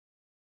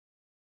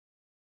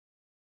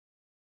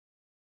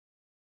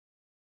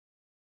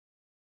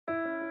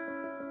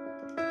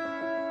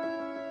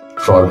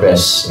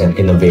progress and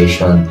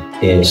innovation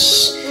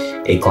is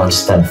a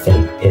constant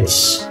thing.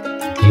 It's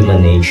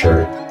human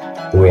nature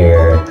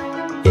where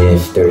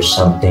if there's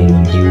something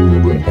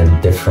new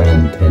and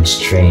different and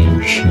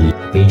strange, the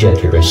immediate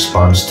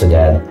response to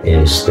that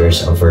is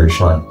there's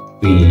aversion.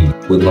 We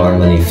would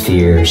normally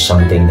fear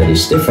something that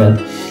is different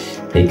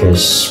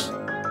because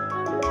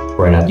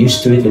we're not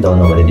used to it, we don't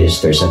know what it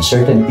is. There's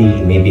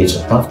uncertainty, maybe it's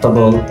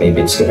uncomfortable,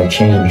 maybe it's gonna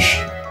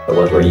change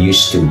what we're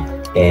used to.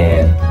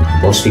 And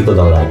most people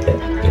don't like that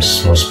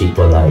because most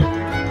people like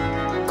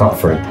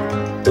comfort,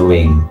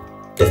 doing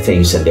the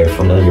things that they're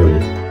familiar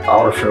with.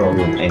 Our film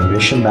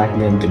envisioned back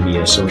then to be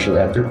a social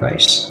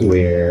enterprise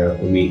where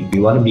we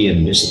want to be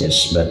in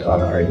business, but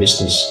our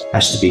business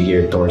has to be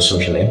geared towards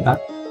social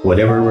impact.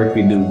 Whatever work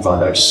we do,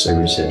 products,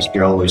 services,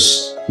 you're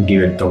always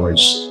geared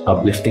towards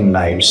uplifting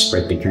lives,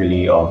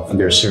 particularly of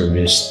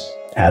underserviced,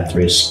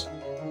 at-risk,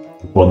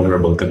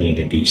 vulnerable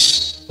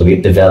communities.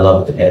 We've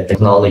developed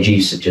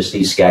technologies such as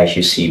these guys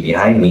you see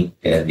behind me.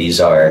 These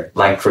are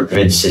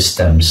microgrid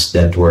systems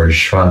that were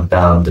shrunk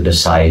down to the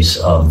size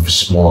of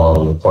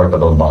small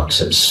portable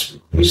boxes.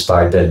 We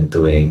started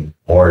doing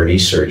more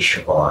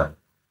research on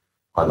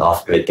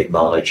off-grid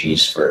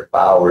technologies for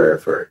power,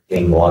 for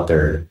clean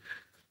water.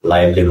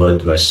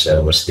 Livelihood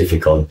was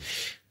difficult.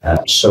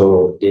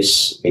 So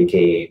this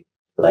became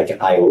like an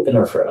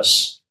eye-opener for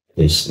us.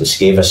 This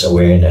gave us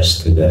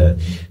awareness to the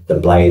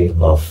plight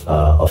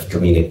of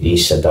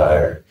communities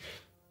that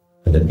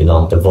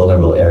belong to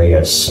vulnerable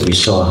areas. We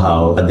saw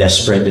how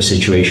desperate the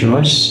situation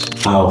was,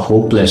 how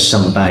hopeless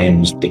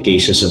sometimes the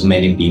cases of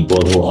many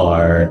people who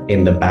are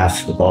in the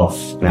path of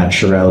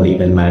natural,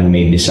 even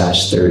man-made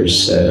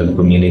disasters,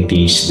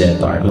 communities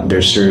that are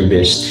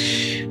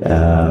underserviced,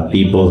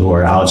 people who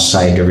are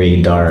outside the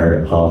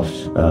radar of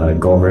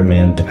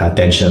government,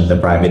 attention of the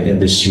private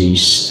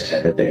industries.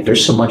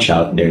 There's so much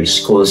out there.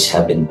 Schools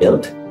have been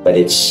built, but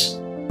it's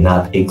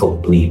not a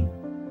complete,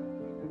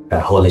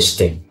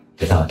 holistic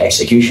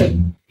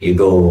execution. You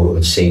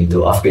go, say,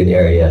 to off-grid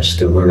areas,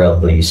 to rural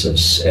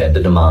places, to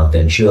the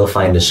mountains, you will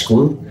find a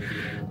school,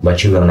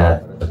 but you will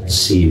not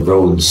see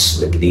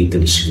roads that lead to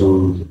the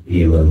school.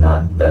 You will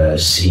not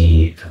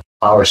see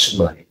power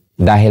supply.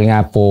 Dahil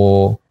nga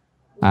po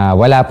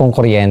wala pong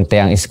kuryente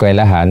ang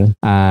eskwelahan,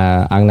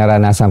 ang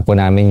naranasan po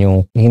namin yung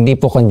hindi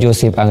po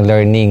conducive ang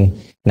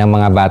learning ng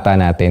mga bata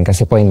natin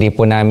kasi po hindi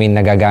po namin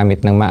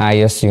nagagamit ng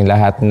maayos yung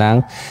lahat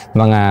ng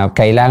mga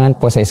kailangan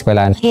po sa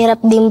eskwelahan.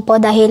 Hirap din po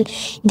dahil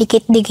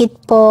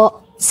dikit-dikit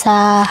po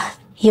sa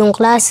yung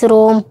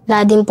classroom,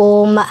 wala din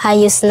po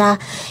maayos na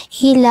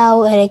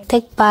ilaw,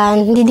 electric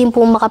fan, hindi din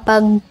po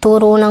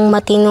makapagturo ng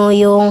matino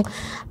yung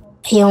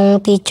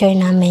teacher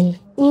namin.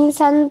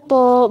 Minsan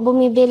po,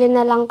 bumibili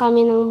na lang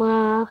kami ng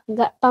mga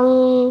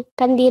pang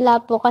kandila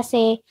po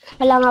kasi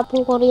wala nga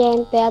pong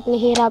kuryente at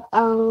mahirap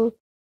ang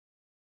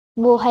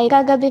buhay.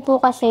 Kagabi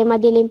po kasi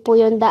madilim po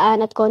yung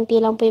daan at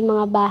konti lang po yung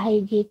mga bahay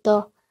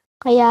dito.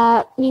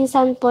 Kaya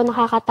minsan po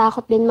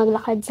nakakatakot din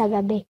maglakad sa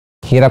gabi.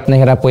 Hirap na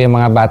hirap po yung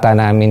mga bata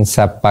namin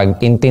sa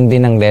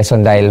pag-intindi ng lesson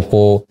dahil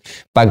po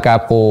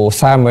pagka po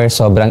summer,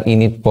 sobrang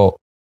init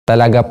po.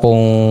 Talaga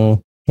pong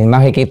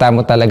makikita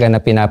mo talaga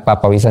na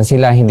pinapapawisan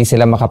sila, hindi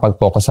sila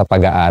makapag-focus sa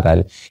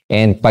pag-aaral.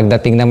 And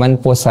pagdating naman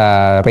po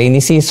sa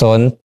rainy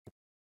season,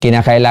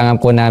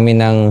 kinakailangan po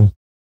namin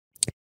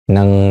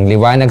ng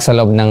liwanag sa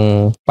loob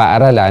ng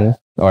paaralan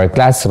or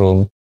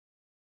classroom.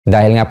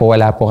 Dahil nga po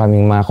wala po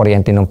kaming mga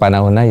kuryente nung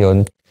panahon na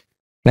yon,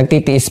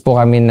 nagtitiis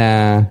po kami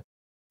na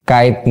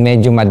kahit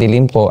medyo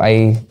madilim po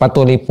ay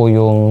patuloy po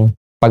yung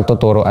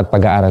pagtuturo at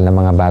pag-aaral ng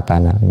mga bata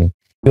namin.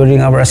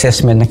 During our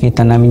assessment,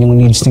 nakita namin yung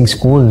needs ng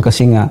school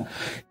kasi nga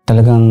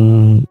talagang,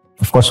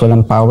 of course,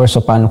 walang power.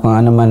 So, paano kung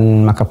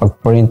naman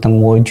makapag-print ng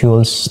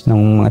modules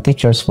ng mga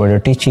teachers for their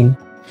teaching.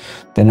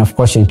 Then, of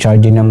course, yung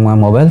charging ng mga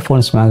mobile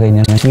phones, mga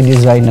ganyan. We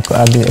designed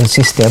a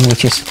system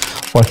which is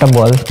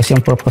portable kasi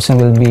yung purpose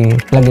will be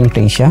plug and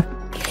play siya.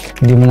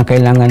 Hindi mo na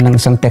kailangan ng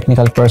isang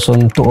technical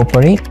person to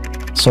operate.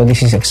 So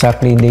this is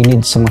exactly they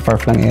need sa mga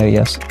far-flung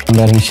areas.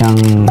 Meron siyang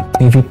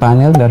PV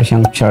panel, meron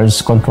siyang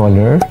charge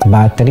controller,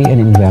 battery, and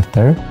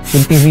inverter.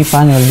 Yung PV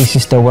panel, this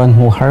is the one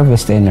who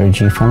harvests the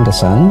energy from the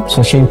sun.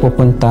 So siya yung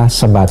pupunta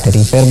sa battery.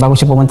 Pero bago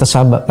siya pupunta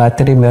sa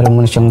battery, meron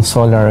muna siyang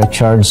solar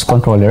charge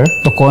controller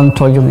to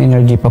control yung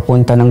energy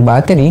papunta ng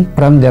battery.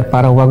 From there,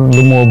 para wag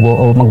lumobo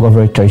o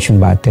mag-overcharge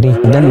yung battery.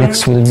 And then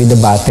next will be the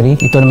battery.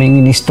 Ito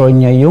naman yung in-store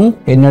niya yung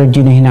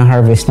energy na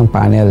hina-harvest ng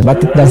panel.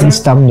 But it doesn't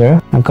stop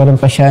there. Nagkaroon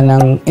pa siya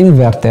ng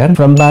inverter.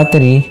 From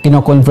battery,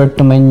 kino-convert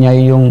naman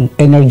niya yung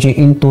energy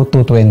into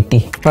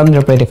 220. From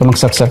there, pwede ka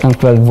magsaksak ng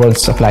 12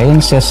 volts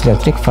appliances,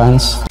 electric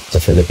fans. The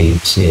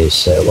Philippines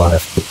is one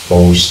of the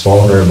most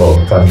vulnerable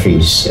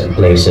countries and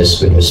places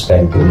with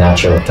respect to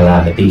natural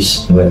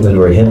calamities. When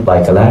we're hit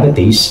by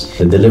calamities,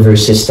 the delivery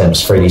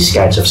systems for these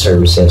kinds of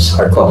services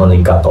are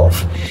commonly cut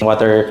off.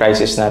 Water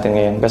crisis natin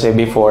ngayon kasi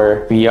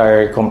before we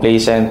are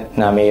complacent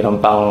na mayroon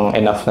pang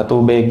enough na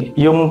tubig.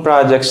 Yung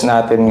projects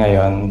natin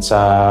ngayon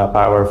sa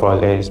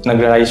Powerful is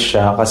nag-rise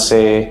siya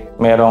kasi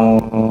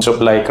merong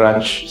supply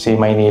crunch si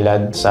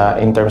Maynilad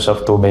in terms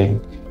of tubig.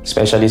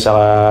 especially sa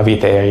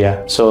Cavite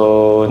area.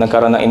 So,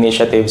 nagkaroon ng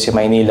initiative si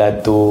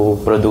Maynila to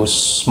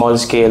produce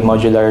small-scale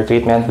modular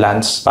treatment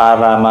plants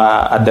para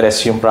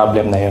ma-address yung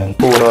problem na yun.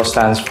 Puro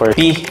stands for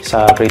P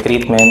sa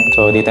pre-treatment.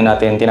 So, dito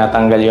natin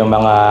tinatanggal yung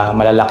mga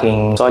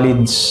malalaking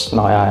solids,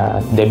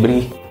 mga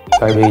debris,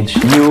 garbage.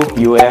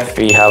 UF,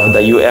 we have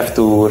the UF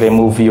to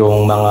remove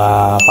yung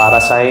mga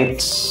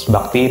parasites,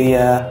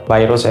 bacteria,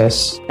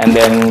 viruses. And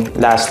then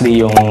lastly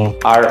yung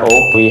RO,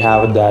 we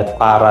have that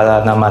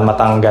para naman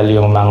matanggal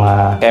yung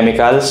mga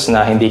chemicals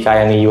na hindi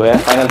kaya ni UF.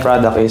 Final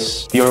product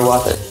is pure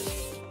water.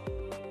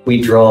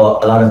 We draw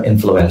a lot of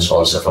influence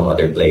also from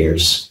other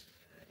players.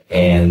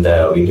 And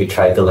we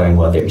try to learn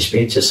what their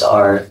experiences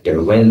are,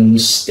 their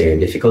wins, their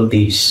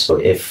difficulties. So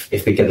if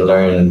we can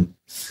learn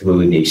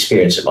through the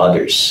experience of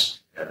others,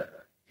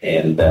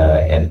 and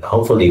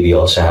hopefully we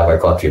also have our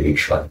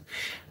contribution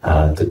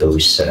to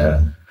those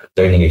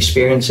learning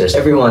experiences.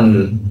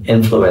 Everyone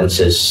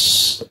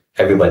influences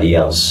everybody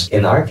else.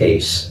 In our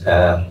case,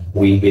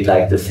 we'd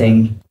like to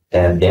think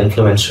that the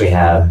influence we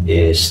have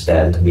is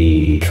that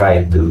we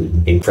try to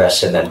be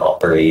present and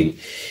operate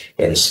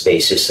in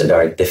spaces that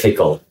are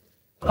difficult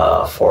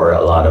for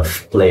a lot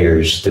of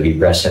players to be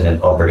present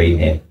and operate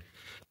in.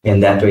 And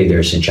that way,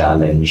 there's a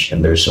challenge and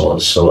there's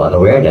also an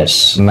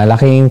awareness.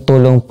 Malaking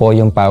tulong po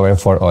yung Power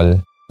for All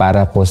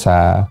para po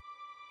sa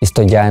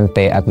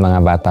estudyante at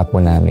mga bata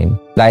po namin.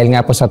 Dahil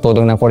nga po sa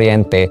tulong ng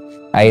kuryente,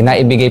 ay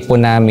naibigay po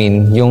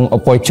namin yung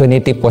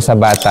opportunity po sa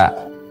bata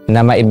na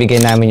maibigay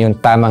namin yung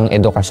tamang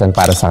edukasyon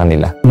para sa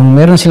kanila. Nung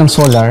meron silang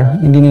solar,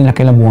 hindi nila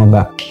kailangan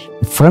bumaba.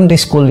 From the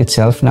school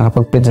itself,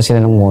 nakapag-print na sila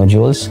ng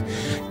modules.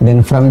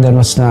 Then from there,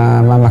 mas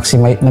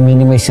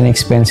na-minimize na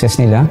expenses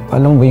nila.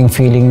 Alam mo yung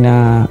feeling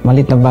na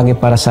malit na bagay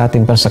para sa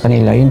atin, para sa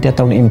kanila, yung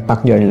tinatawag na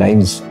impact their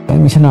lives.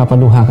 Kaya minsan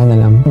nakapaluha ka na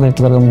lang.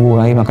 Ganito talagang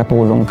buhay,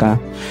 makatulong ka,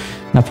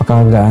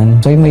 napakagaan.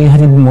 So yung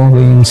maihatid mo,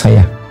 yung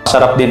saya.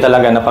 Sarap din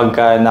talaga na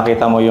pagka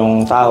nakita mo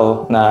yung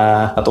tao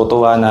na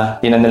natutuwa na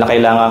di na nila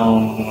kailangang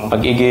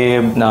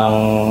mag-igib ng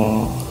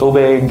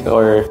tubig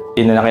or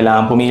di na nila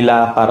kailangan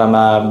pumila para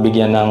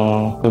mabigyan ng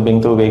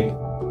tubig.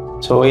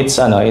 So it's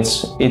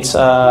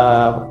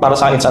para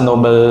sa akin it's a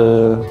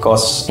noble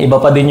cause.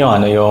 Iba pa din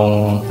yung yung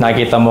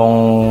nakikita mong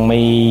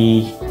may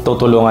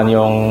tutulungan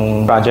yung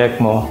project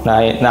mo,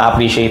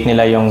 na-appreciate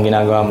nila yung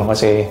ginagawa mo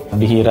kasi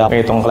bihira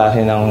itong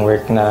klase ng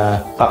work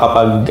na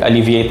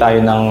kakapag-alleviate tayo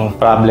ng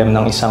problem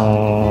ng isang,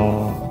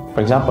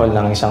 for example,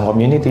 ng isang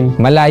community.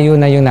 Malayo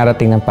na yung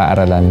narating ng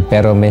paaralan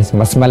pero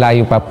mas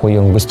malayo pa po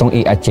yung gustong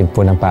i-achieve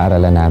po ng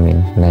paaralan namin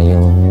na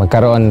yung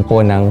magkaroon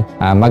po ng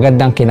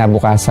magandang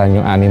kinabukasan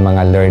yung aming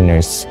mga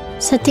learners.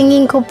 Sa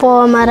tingin ko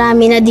po,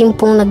 marami na din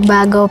pong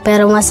nagbago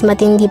pero mas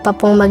matindi pa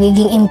pong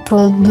magiging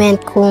improvement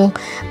kung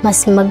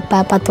mas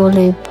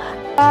magpapatuloy pa.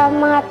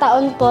 Mga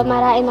taon po,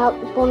 marami na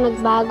pong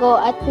nagbago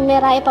at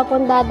marami pa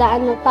pong dadaan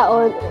ng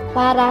taon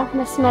para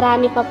mas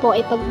marami pa po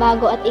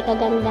ipagbago at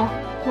ikaganda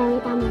ng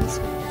aming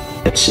school.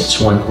 It's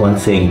one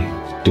thing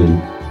to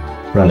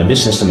run a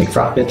business to make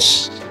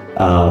profits,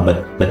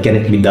 but can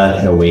it be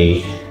done in a way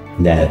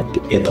that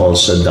it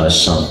also does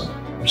some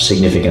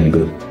significant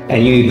good?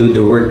 And you do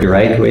the work the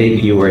right way,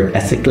 you work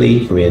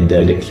ethically, with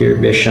the clear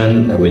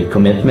vision, with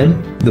commitment,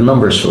 the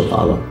numbers will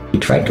follow. You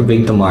try to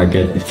bring to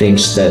market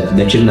things that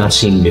you've not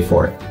seen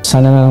before.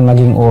 Sana na lang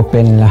maging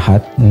open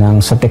lahat ng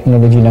sa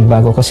technology na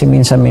bago kasi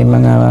minsan may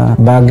mga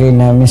bagay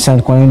na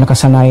minsan kung ano yung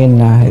nakasanayan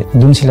na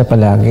dun sila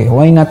palagi.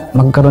 Why not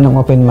magkaroon ng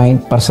open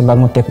mind para sa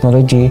bagong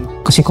technology?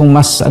 Kasi kung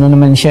mas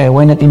naman siya,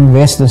 why not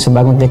invest dun sa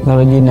bagong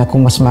technology na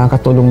kung mas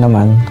makakatulong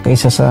naman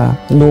kaysa sa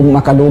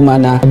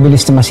makaluma na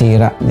mabilis na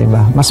masira, di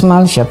ba? Mas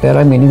mahal siya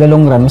pero in the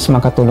long run, mas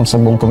makatulong sa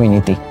buong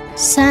community.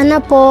 Sana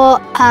po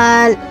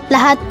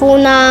lahat po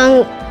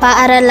ng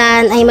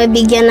paaralan ay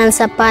mabigyan ng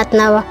sapat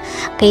na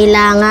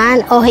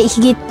kailangan o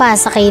higit pa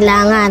sa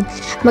kailangan.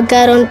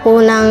 Magkaroon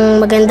po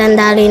ng magandang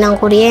daloy ng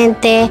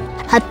kuryente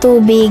at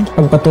tubig.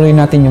 Pagpatuloy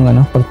natin yung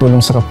pagtulong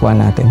sa kapwa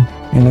natin.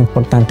 Yun ang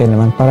importante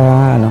naman para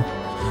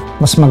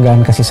mas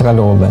magaan kasi sa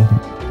kalooban.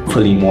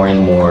 Hopefully more and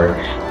more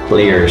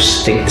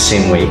players think the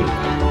same way.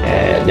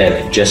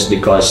 That just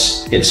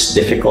because it's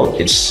difficult,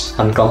 it's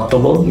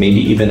uncomfortable, maybe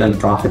even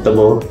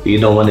unprofitable, you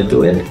don't want to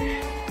do it.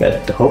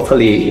 But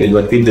hopefully with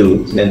what we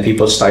do, then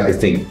people start to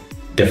think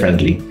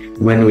differently.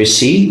 When we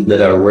see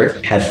that our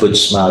work has put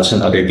smiles on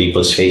other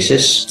people's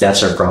faces,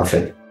 that's our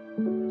profit.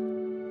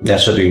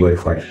 That's what we work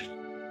for.